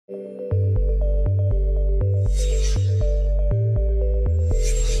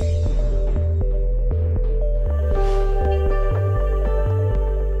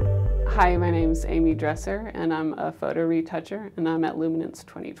name's Amy Dresser, and I'm a photo retoucher, and I'm at Luminance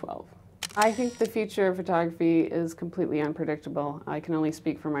 2012. I think the future of photography is completely unpredictable. I can only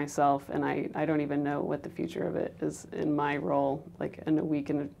speak for myself, and I don't even know what the future of it is in my role, like in a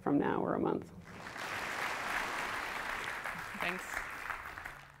week from now or a month. Thanks.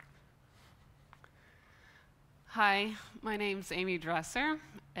 Hi, my name's Amy Dresser,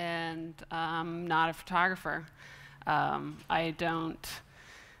 and I'm not a photographer. I don't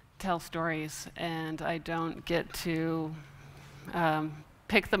tell stories, and I don't get to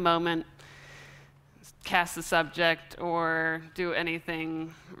pick the moment, cast the subject, or do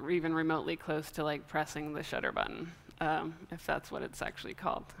anything even remotely close to like pressing the shutter button, if that's what it's actually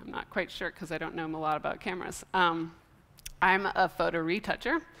called. I'm not quite sure because I don't know a lot about cameras. I'm a photo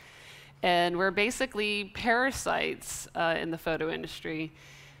retoucher, and we're basically parasites in the photo industry.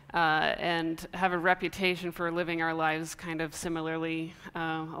 And have a reputation for living our lives kind of similarly.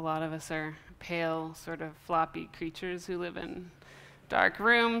 A lot of us are pale, sort of floppy creatures who live in dark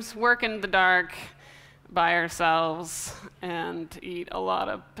rooms, work in the dark by ourselves, and eat a lot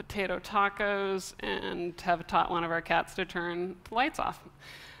of potato tacos, and have taught one of our cats to turn the lights off.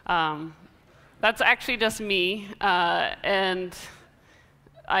 That's actually just me, and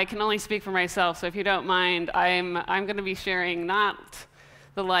I can only speak for myself, so if you don't mind, I'm going to be sharing not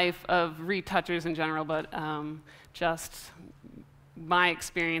the life of retouchers in general, but just my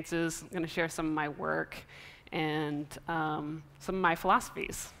experiences. I'm going to share some of my work and some of my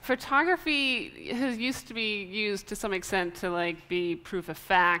philosophies. Photography used to be used to some extent to like be proof of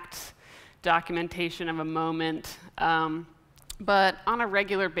fact, documentation of a moment, but on a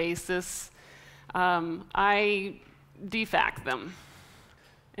regular basis, I defact them,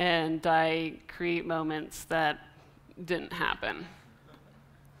 and I create moments that didn't happen.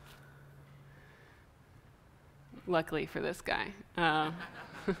 Luckily for this guy.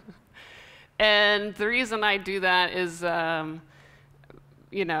 And the reason I do that is,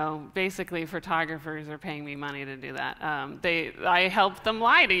 you know, basically photographers are paying me money to do that. I help them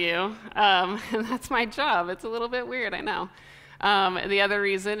lie to you, and that's my job. It's a little bit weird, I know. The other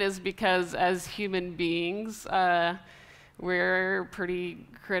reason is because as human beings, we're pretty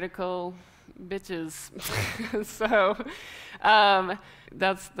critical bitches. So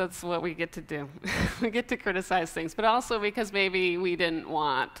that's what we get to do. We get to criticize things, but also because maybe we didn't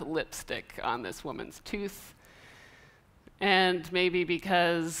want lipstick on this woman's tooth, and maybe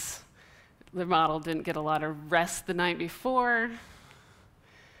because the model didn't get a lot of rest the night before,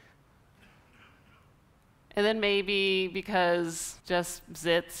 and then maybe because just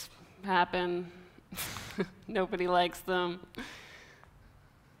zits happen. Nobody likes them.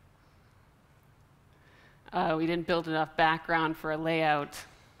 We didn't build enough background for a layout,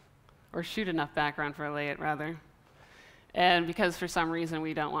 or shoot enough background for a layout, rather. And because for some reason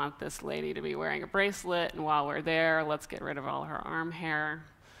we don't want this lady to be wearing a bracelet, and while we're there, let's get rid of all her arm hair.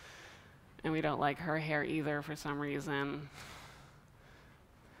 And we don't like her hair either for some reason.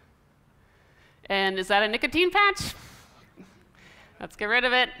 And is that a nicotine patch? Let's get rid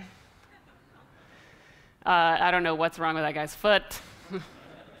of it. I don't know what's wrong with that guy's foot.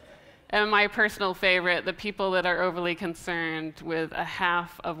 And my personal favorite, the people that are overly concerned with a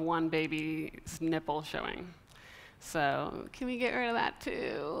half of one baby's nipple showing. So can we get rid of that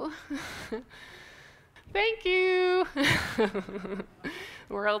too? Thank you. The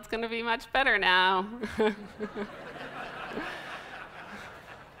world's going to be much better now.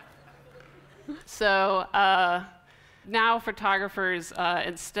 So now photographers,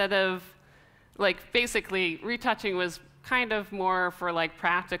 instead of, like, basically retouching was kind of more for like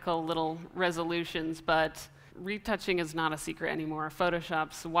practical little resolutions, but retouching is not a secret anymore.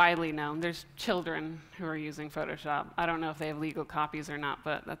 Photoshop's widely known. There's children who are using Photoshop. I don't know if they have legal copies or not,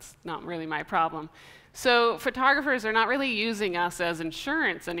 but that's not really my problem. So photographers are not really using us as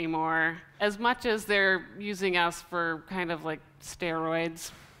insurance anymore, as much as they're using us for kind of like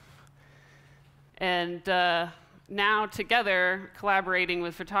steroids. And now together, collaborating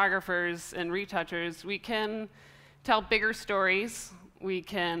with photographers and retouchers, we can tell bigger stories. We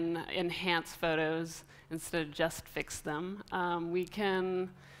can enhance photos instead of just fix them. We can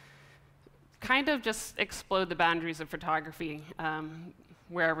kind of just explode the boundaries of photography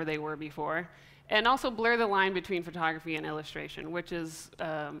wherever they were before, and also blur the line between photography and illustration, which is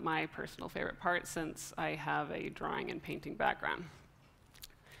my personal favorite part since I have a drawing and painting background.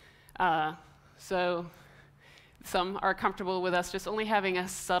 So some are comfortable with us just only having a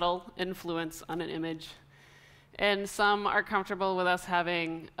subtle influence on an image, and some are comfortable with us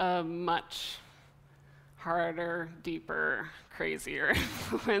having a much harder, deeper, crazier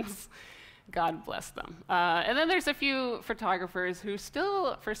influence, God bless them. And then there's a few photographers who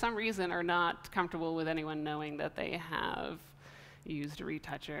still, for some reason, are not comfortable with anyone knowing that they have used a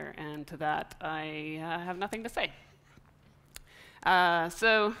retoucher, and to that I have nothing to say.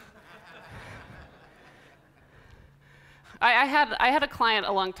 So I had a client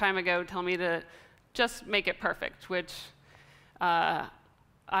a long time ago tell me to just make it perfect, which I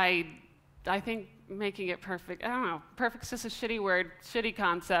think making it perfect, I don't know, perfect's just a shitty word, shitty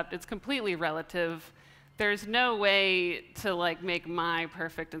concept. It's completely relative. There's no way to like make my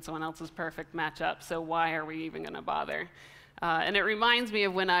perfect and someone else's perfect match up, so why are we even gonna bother? And it reminds me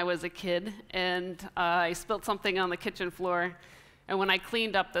of when I was a kid and I spilled something on the kitchen floor, and when I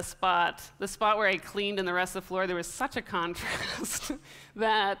cleaned up the spot where I cleaned and the rest of the floor, there was such a contrast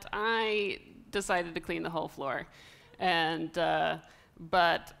that I decided to clean the whole floor. And,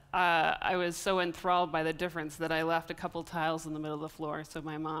 but I was so enthralled by the difference that I left a couple tiles in the middle of the floor so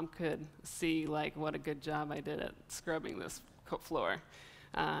my mom could see like what a good job I did at scrubbing this floor.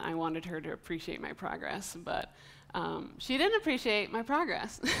 I wanted her to appreciate my progress, but she didn't appreciate my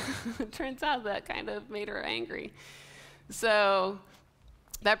progress. It turns out that kind of made her angry. So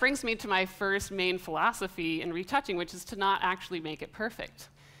that brings me to my first main philosophy in retouching, which is to not actually make it perfect.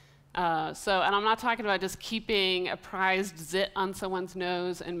 And I'm not talking about just keeping a prized zit on someone's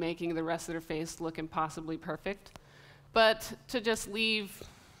nose and making the rest of their face look impossibly perfect, but to just leave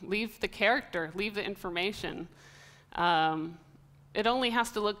the character, leave the information. It only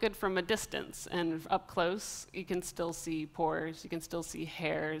has to look good from a distance, and up close, you can still see pores, you can still see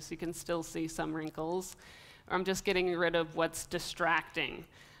hairs, you can still see some wrinkles. I'm just getting rid of what's distracting.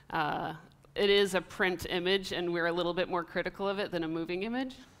 It is a print image, and we're a little bit more critical of it than a moving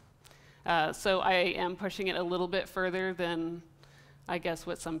image. So I am pushing it a little bit further than, I guess,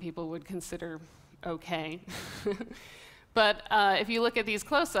 what some people would consider okay. But if you look at these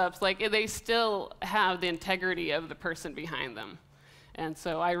close-ups, like they still have the integrity of the person behind them. And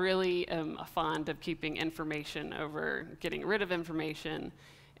so I really am fond of keeping information over getting rid of information,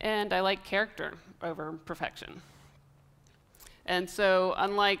 and I like character over perfection. And so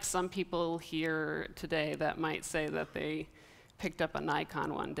unlike some people here today that might say that they picked up a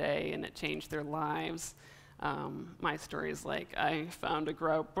Nikon one day and it changed their lives, my story is like, I found a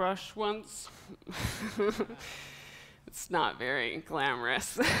grout brush once. It's not very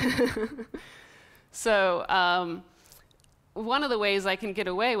glamorous. So one of the ways I can get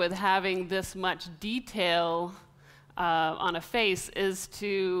away with having this much detail on a face is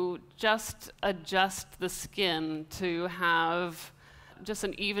to just adjust the skin to have just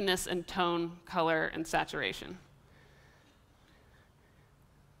an evenness in tone, color, and saturation.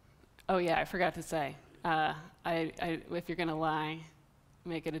 Oh yeah, I forgot to say, if you're gonna lie,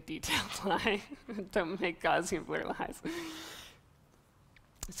 make it a detailed lie. Don't make Gaussian blur lies.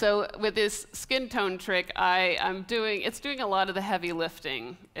 So with this skin tone trick, it's doing a lot of the heavy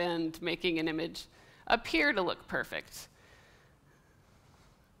lifting and making an image appear to look perfect.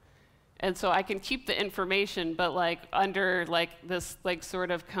 And so I can keep the information, but like under like this like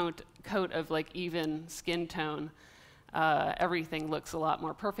sort of coat of like even skin tone, everything looks a lot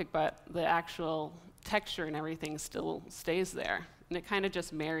more perfect, but the actual texture and everything still stays there. And it kind of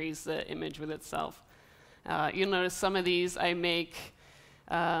just marries the image with itself. You'll notice some of these I make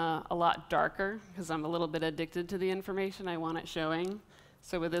a lot darker because I'm a little bit addicted to the information I want it showing.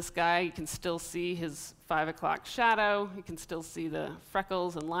 So with this guy, you can still see his 5 o'clock shadow. You can still see the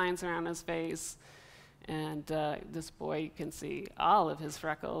freckles and lines around his face. And this boy, you can see all of his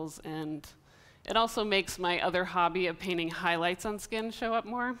freckles. And it also makes my other hobby of painting highlights on skin show up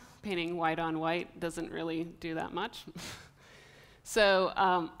more. Painting white on white doesn't really do that much. So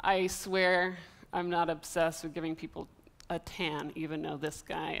I swear I'm not obsessed with giving people a tan, even though this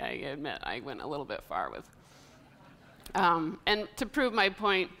guy, I admit, I went a little bit far with. And to prove my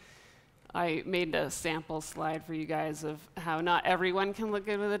point, I made a sample slide for you guys of how not everyone can look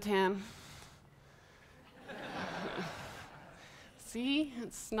good with a tan. See,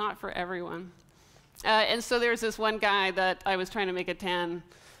 it's not for everyone. And so there's this one guy that I was trying to make a tan.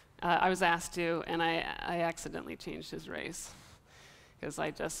 I was asked to, and I accidentally changed his race because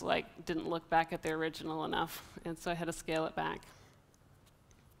I just like didn't look back at the original enough, and so I had to scale it back.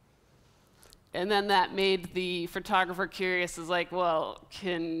 And then that made the photographer curious, is like, well,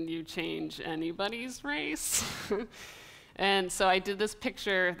 can you change anybody's race? And so I did this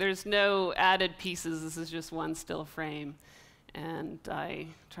picture. There's no added pieces. This is just one still frame. And I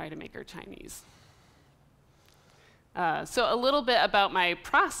try to make her Chinese. So a little bit about my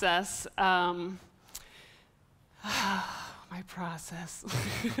process. My process.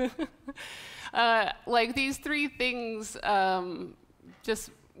 Like these three things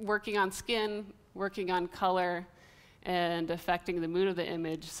just working on skin, working on color, and affecting the mood of the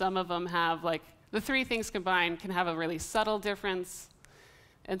image. Some of them have, like, the three things combined can have a really subtle difference,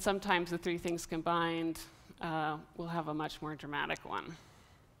 and sometimes the three things combined will have a much more dramatic one.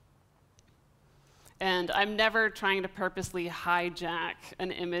 And I'm never trying to purposely hijack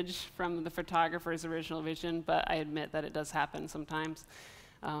an image from the photographer's original vision, but I admit that it does happen sometimes.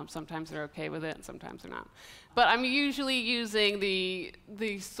 Sometimes they're okay with it, and sometimes they're not. But I'm usually using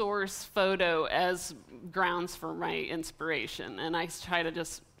the source photo as grounds for my inspiration, and I try to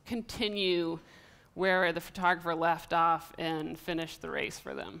just continue where the photographer left off and finish the race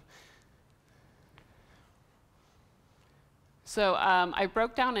for them. So I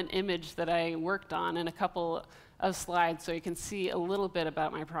broke down an image that I worked on in a couple of slides so you can see a little bit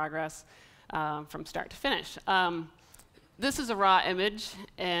about my progress from start to finish. This is a raw image,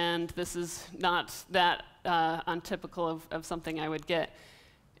 and this is not that untypical of something I would get.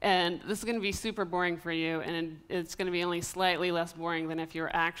 And this is going to be super boring for you, and it's going to be only slightly less boring than if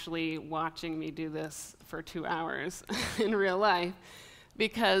you're actually watching me do this for 2 hours in real life,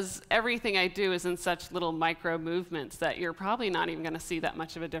 because everything I do is in such little micro movements that you're probably not even going to see that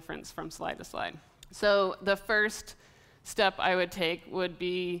much of a difference from slide to slide. So the first step I would take would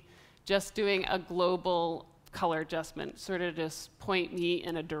be just doing a global color adjustment, sort of just point me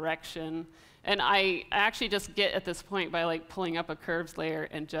in a direction. And I actually just get at this point by like pulling up a curves layer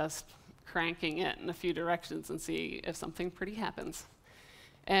and just cranking it in a few directions and see if something pretty happens.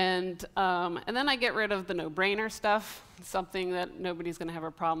 And then I get rid of the no-brainer stuff, something that nobody's going to have a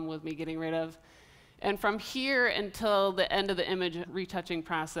problem with me getting rid of. And from here until the end of the image retouching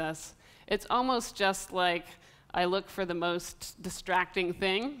process, it's almost just like I look for the most distracting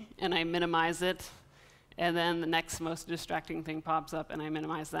thing and I minimize it, and then the next most distracting thing pops up and I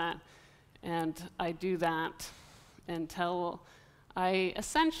minimize that. And I do that until I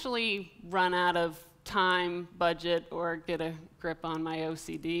essentially run out of time, budget, or get a grip on my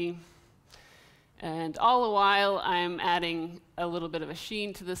OCD. And all the while, I'm adding a little bit of a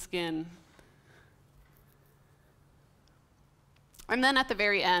sheen to the skin. And then at the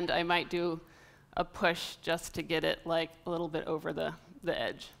very end, I might do a push just to get it like a little bit over the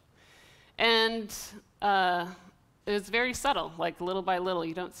edge. And it's very subtle, like little by little.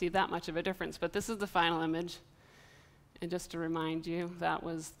 You don't see that much of a difference. But this is the final image. And just to remind you, that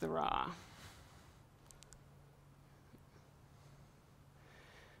was the raw.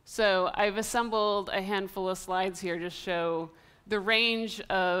 So I've assembled a handful of slides here to show the range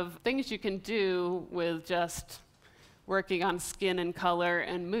of things you can do with just working on skin and color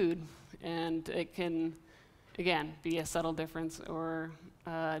and mood. And it can, again, be a subtle difference or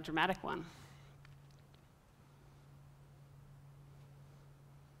a dramatic one.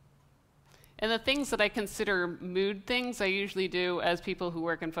 And the things that I consider mood things, I usually do as people who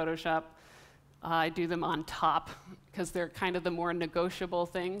work in Photoshop. I do them on top because they're kind of the more negotiable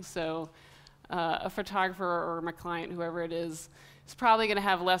things. So a photographer or my client, whoever it is probably going to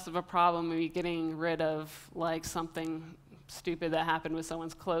have less of a problem with me getting rid of like something stupid that happened with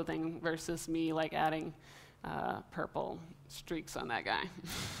someone's clothing versus me like adding purple streaks on that guy.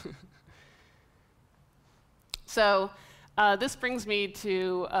 So this brings me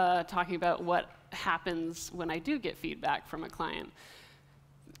to talking about what happens when I do get feedback from a client.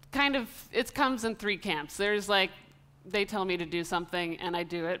 Kind of, it comes in three camps. There's like, they tell me to do something and I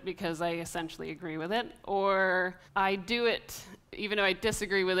do it because I essentially agree with it, or I do it even though I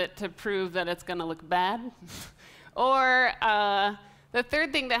disagree with it to prove that it's going to look bad. Or the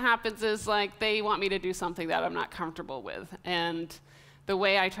third thing that happens is like they want me to do something that I'm not comfortable with. And the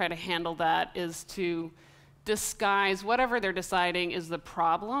way I try to handle that is to disguise whatever they're deciding is the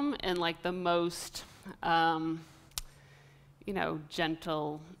problem in like the most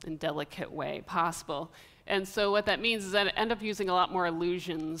gentle and delicate way possible. And so what that means is that I end up using a lot more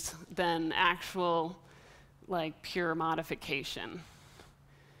illusions than actual like pure modification.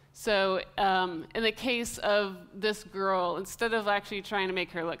 So in the case of this girl, instead of actually trying to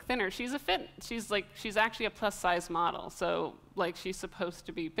make her look thinner, she's actually a plus size model. So like she's supposed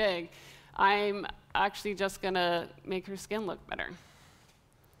to be big. I'm actually just gonna make her skin look better.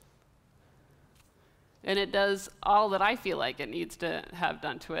 And it does all that I feel like it needs to have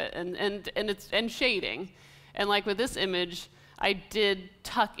done to it, and shading. And like with this image, I did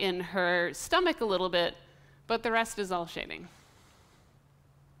tuck in her stomach a little bit, but the rest is all shading.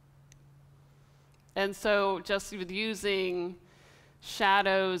 And so just with using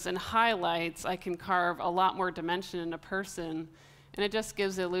shadows and highlights, I can carve a lot more dimension in a person, and it just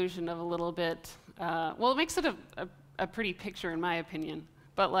gives the illusion of a little bit, well, it makes it a pretty picture in my opinion.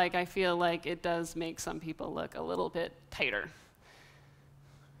 But like I feel like it does make some people look a little bit tighter.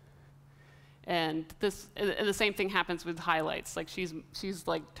 And the same thing happens with highlights. Like she's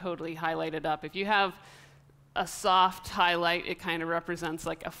like totally highlighted up. If you have a soft highlight, it kind of represents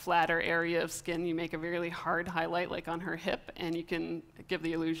like a flatter area of skin. You make a really hard highlight like on her hip, and you can give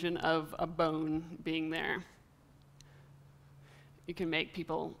the illusion of a bone being there. You can make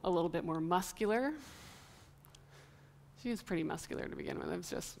people a little bit more muscular. She was pretty muscular to begin with. I was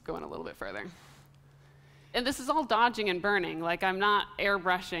just going a little bit further. And this is all dodging and burning. Like, I'm not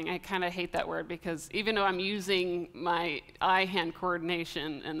airbrushing. I kind of hate that word, because even though I'm using my eye-hand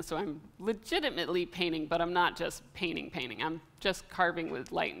coordination, and so I'm legitimately painting, but I'm not just painting. I'm just carving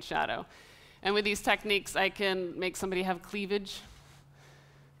with light and shadow. And with these techniques, I can make somebody have cleavage.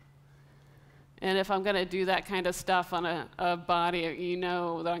 And if I'm going to do that kind of stuff on a body, you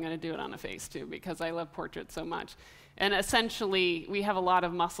know that I'm going to do it on a face too, because I love portraits so much. And essentially, we have a lot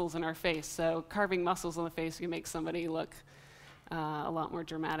of muscles in our face, so carving muscles on the face can make somebody look a lot more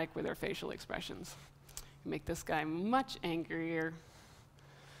dramatic with their facial expressions. You make this guy much angrier,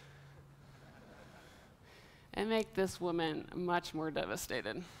 and make this woman much more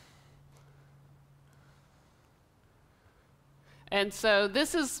devastated. And so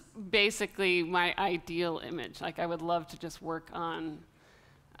this is basically my ideal image. Like, I would love to just work on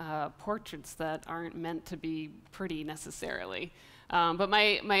portraits that aren't meant to be pretty necessarily. But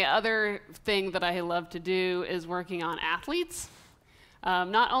my other thing that I love to do is working on athletes.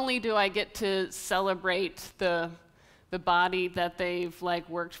 Not only do I get to celebrate the body that they've like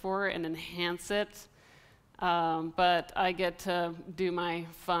worked for and enhance it, but I get to do my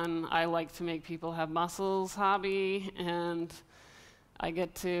fun, I like to make people have muscles hobby, and I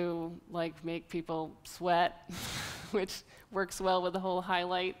get to like make people sweat, which works well with the whole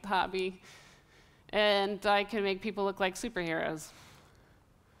highlight hobby. And I can make people look like superheroes.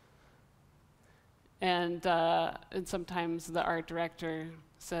 And sometimes the art director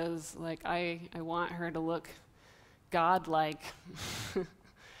says, like, I want her to look godlike.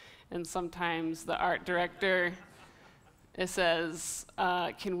 And sometimes the art director, it says,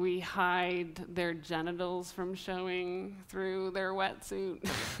 can we hide their genitals from showing through their wetsuit?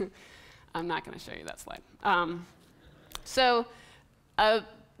 I'm not going to show you that slide. So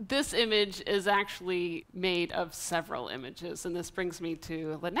this image is actually made of several images, and this brings me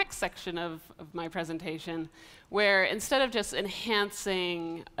to the next section of my presentation, where instead of just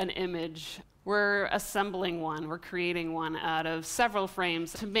enhancing an image, we're assembling one, we're creating one out of several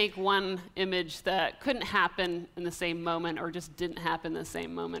frames to make one image that couldn't happen in the same moment, or just didn't happen in the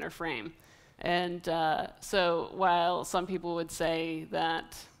same moment or frame. And so while some people would say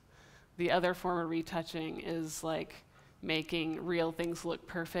that the other form of retouching is like making real things look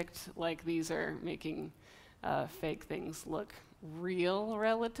perfect, like these are making fake things look real,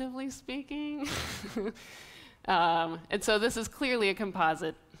 relatively speaking. And so this is clearly a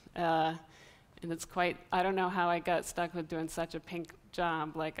composite. And it's quite, I don't know how I got stuck with doing such a pink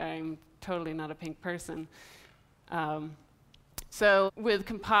job. Like, I'm totally not a pink person. So with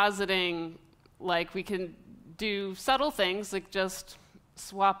compositing, like, we can do subtle things, like just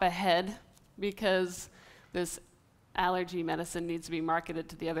swap a head, because this allergy medicine needs to be marketed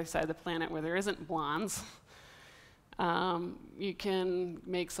to the other side of the planet where there isn't blondes. You can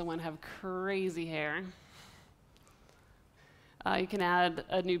make someone have crazy hair. You can add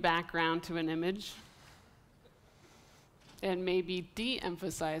a new background to an image and maybe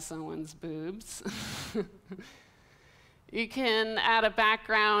de-emphasize someone's boobs. You can add a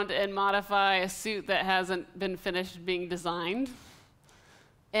background and modify a suit that hasn't been finished being designed.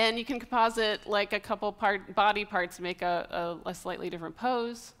 And you can composite like a couple body parts, make a slightly different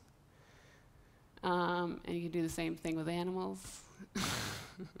pose. And you can do the same thing with animals.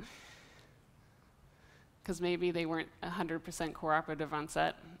 Because maybe they weren't 100% cooperative on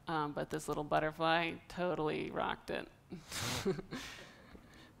set, but this little butterfly totally rocked it.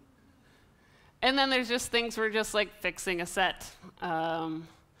 And then there's just things we're just like fixing a set,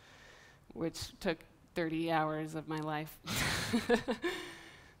 which took 30 hours of my life.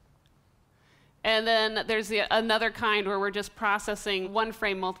 And then there's another kind where we're just processing one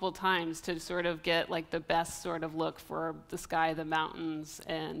frame multiple times to sort of get like the best sort of look for the sky, the mountains,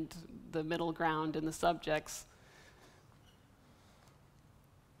 and the middle ground and the subjects.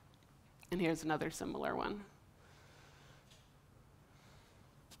 And here's another similar one.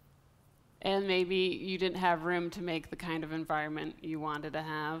 And maybe you didn't have room to make the kind of environment you wanted to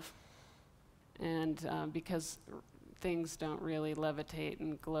have. And because things don't really levitate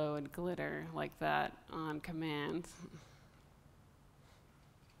and glow and glitter like that on command.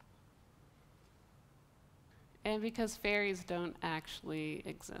 And because fairies don't actually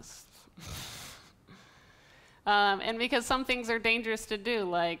exist. And because some things are dangerous to do,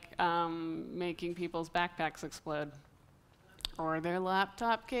 like making people's backpacks explode, or their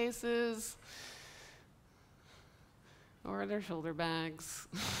laptop cases, or their shoulder bags.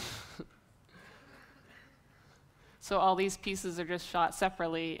 So all these pieces are just shot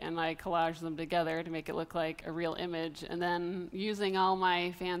separately, and I collage them together to make it look like a real image. And then using all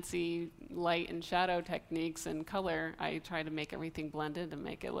my fancy light and shadow techniques and color, I try to make everything blended and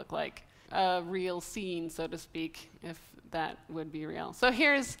make it look like a real scene, so to speak, if that would be real. So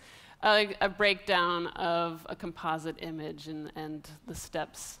here's a breakdown of a composite image and the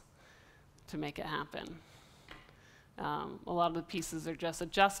steps to make it happen. A lot of the pieces are just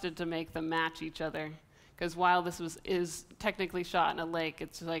adjusted to make them match each other. Because while this is technically shot in a lake,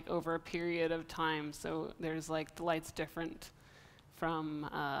 it's like over a period of time. So there's like the light's different from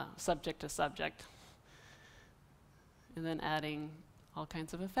subject to subject. And then adding all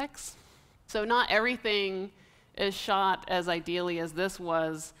kinds of effects. So not everything is shot as ideally as this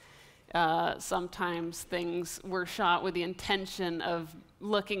was. Sometimes things were shot with the intention of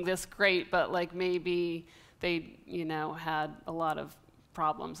looking this great, but like maybe they, had a lot of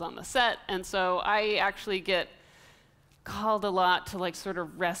problems on the set, and so I actually get called a lot to like sort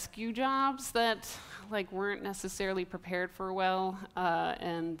of rescue jobs that like weren't necessarily prepared for well,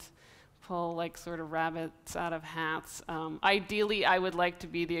 and pull like sort of rabbits out of hats. Ideally, I would like to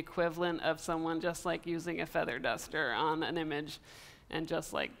be the equivalent of someone just like using a feather duster on an image and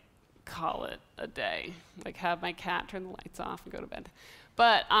just like call it a day, like have my cat turn the lights off and go to bed.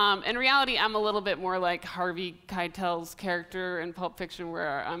 But in reality, I'm a little bit more like Harvey Keitel's character in Pulp Fiction,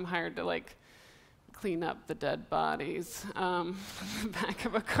 where I'm hired to like clean up the dead bodies in the back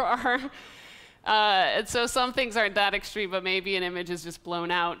of a car. And so some things aren't that extreme, but maybe an image is just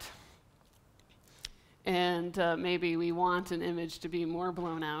blown out. And maybe we want an image to be more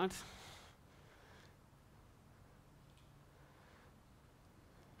blown out.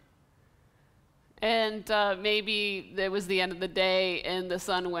 And maybe it was the end of the day and the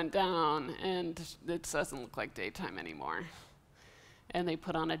sun went down and it doesn't look like daytime anymore. And they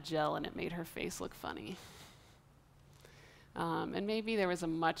put on a gel and it made her face look funny. And maybe there was a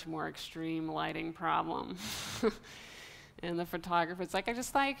much more extreme lighting problem. And the photographer's like, I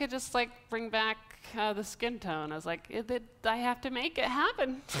just thought you could just like bring back the skin tone. I was like, I have to make it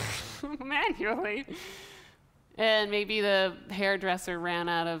happen manually. And maybe the hairdresser ran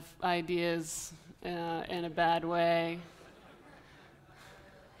out of ideas in a bad way.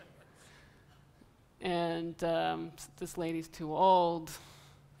 And this lady's too old.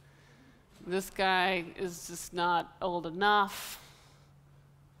 This guy is just not old enough.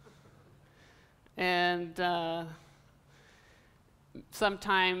 And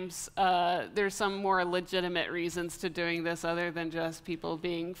sometimes there's some more legitimate reasons to doing this other than just people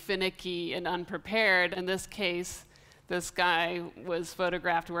being finicky and unprepared. In this case, this guy was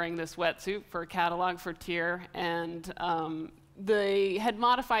photographed wearing this wetsuit for a catalog for Tier, and they had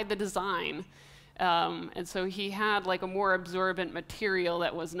modified the design. And so he had like a more absorbent material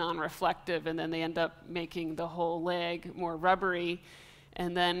that was non-reflective, and then they end up making the whole leg more rubbery.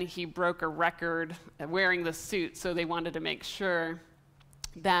 And then he broke a record wearing the suit, so they wanted to make sure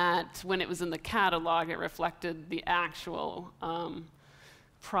that when it was in the catalog, it reflected the actual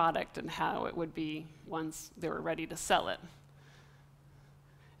product and how it would be once they were ready to sell it.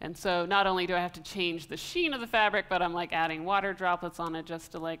 And so not only do I have to change the sheen of the fabric, but I'm like adding water droplets on it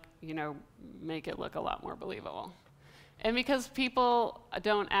just to like, make it look a lot more believable. And because people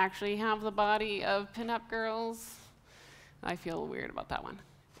don't actually have the body of pinup girls, I feel weird about that one.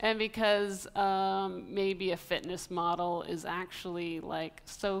 And because maybe a fitness model is actually like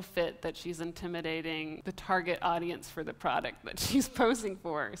so fit that she's intimidating the target audience for the product that she's posing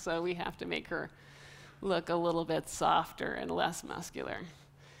for. So we have to make her look a little bit softer and less muscular.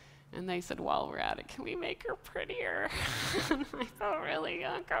 And they said, while we're at it, can we make her prettier? And I felt really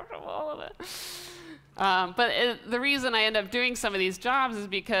uncomfortable with it. But the reason I end up doing some of these jobs is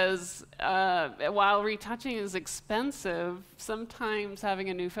because while retouching is expensive, sometimes having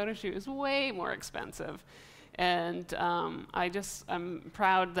a new photo shoot is way more expensive. And I'm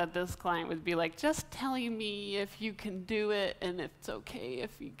proud that this client would be like, just telling me if you can do it and if it's okay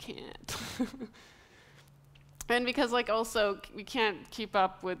if you can't. And because also we can't keep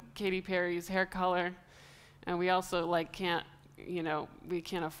up with Katy Perry's hair color, and we also can't, we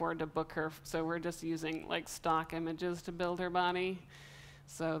can't afford to book her, so we're just using stock images to build her body.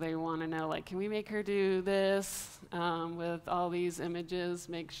 So they want to know can we make her do this with all these images,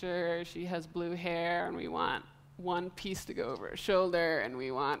 make sure she has blue hair, and we want one piece to go over her shoulder, and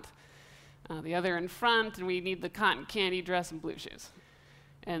we want the other in front, and we need the cotton candy dress and blue shoes.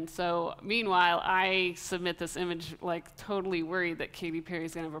 And so, meanwhile, I submit this image like totally worried that Katy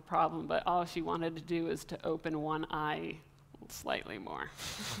Perry's gonna have a problem, but all she wanted to do is to open one eye slightly more.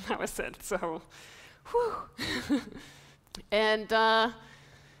 That was it, so, whew. And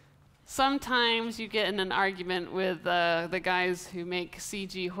sometimes you get in an argument with the guys who make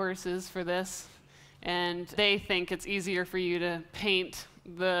CG horses for this, and they think it's easier for you to paint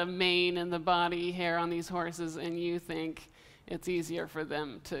the mane and the body hair on these horses, and you think it's easier for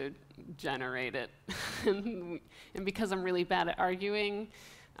them to generate it. And because I'm really bad at arguing,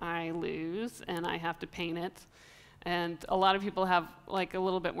 I lose, and I have to paint it. And a lot of people have like a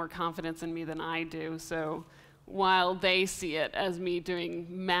little bit more confidence in me than I do, so while they see it as me doing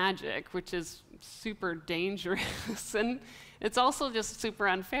magic, which is super dangerous, and it's also just super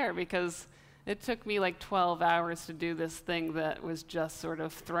unfair because it took me like 12 hours to do this thing that was just sort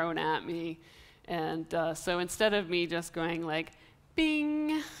of thrown at me. And so instead of me just going like,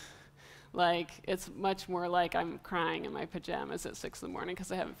 bing, like it's much more like I'm crying in my pajamas at 6 in the morning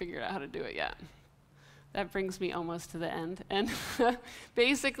because I haven't figured out how to do it yet. That brings me almost to the end. And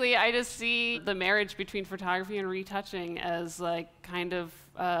basically, I just see the marriage between photography and retouching as like kind of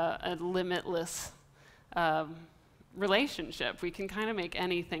a limitless relationship. We can kind of make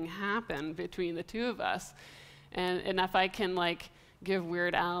anything happen between the two of us. And if I can like give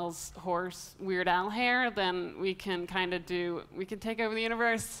Weird Al's horse Weird Al hair, then we can kind of we can take over the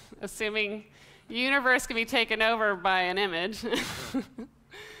universe, assuming the universe can be taken over by an image.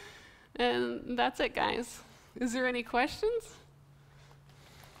 And that's it, guys. Is there any questions?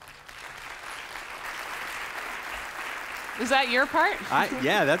 Is that your part?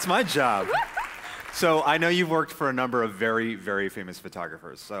 Yeah, that's my job. So I know you've worked for a number of very, very famous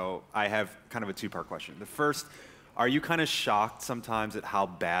photographers. So I have kind of a two-part question. The first, are you kind of shocked sometimes at how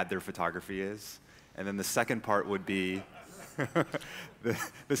bad their photography is? And then the second part would be,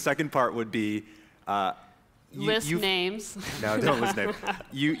 the second part would be, list names. No, don't list names.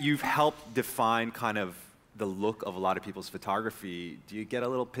 You've helped define kind of the look of a lot of people's photography. Do you get a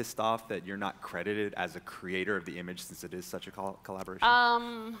little pissed off that you're not credited as a creator of the image since it is such a collaboration?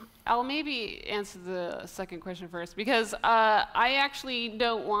 I'll maybe answer the second question first because I actually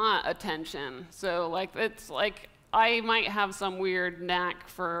don't want attention. So like it's like I might have some weird knack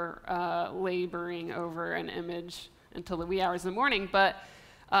for laboring over an image until the wee hours of the morning, but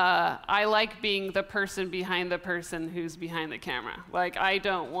I like being the person behind the person who's behind the camera. Like, I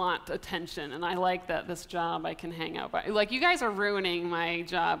don't want attention, and I like that this job I can hang out by. Like, you guys are ruining my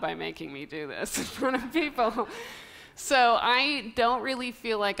job by making me do this in front of people. So I don't really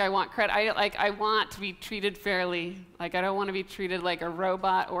feel like I want credit. I want to be treated fairly. Like, I don't want to be treated like a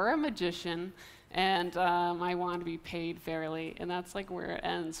robot or a magician, and I want to be paid fairly, and that's like where it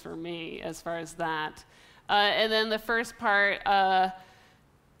ends for me as far as that. And then the first part,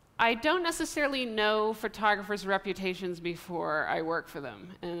 I don't necessarily know photographers' reputations before I work for them.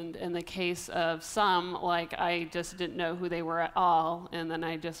 And in the case of some, like I just didn't know who they were at all, and then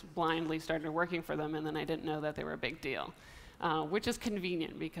I just blindly started working for them, and then I didn't know that they were a big deal, which is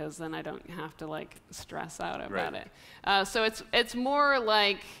convenient because then I don't have to like stress out about it. So it's more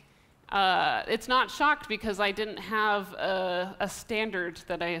like, it's not shocked because I didn't have a standard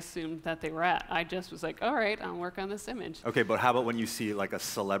that I assumed that they were at. I just was like, all right, I'll work on this image. Okay, but how about when you see like a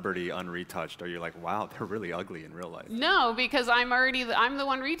celebrity unretouched? Are you like, wow, they're really ugly in real life? No, because I'm the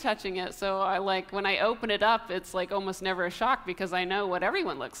one retouching it. So I like when I open it up, it's like almost never a shock because I know what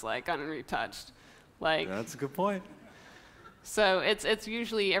everyone looks like unretouched. Like, yeah, that's a good point. So it's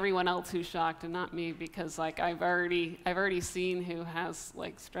usually everyone else who's shocked and not me because like I've already seen who has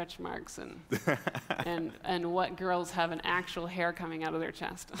like stretch marks and what girls have an actual hair coming out of their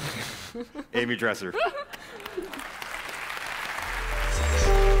chest. Amy Dresser.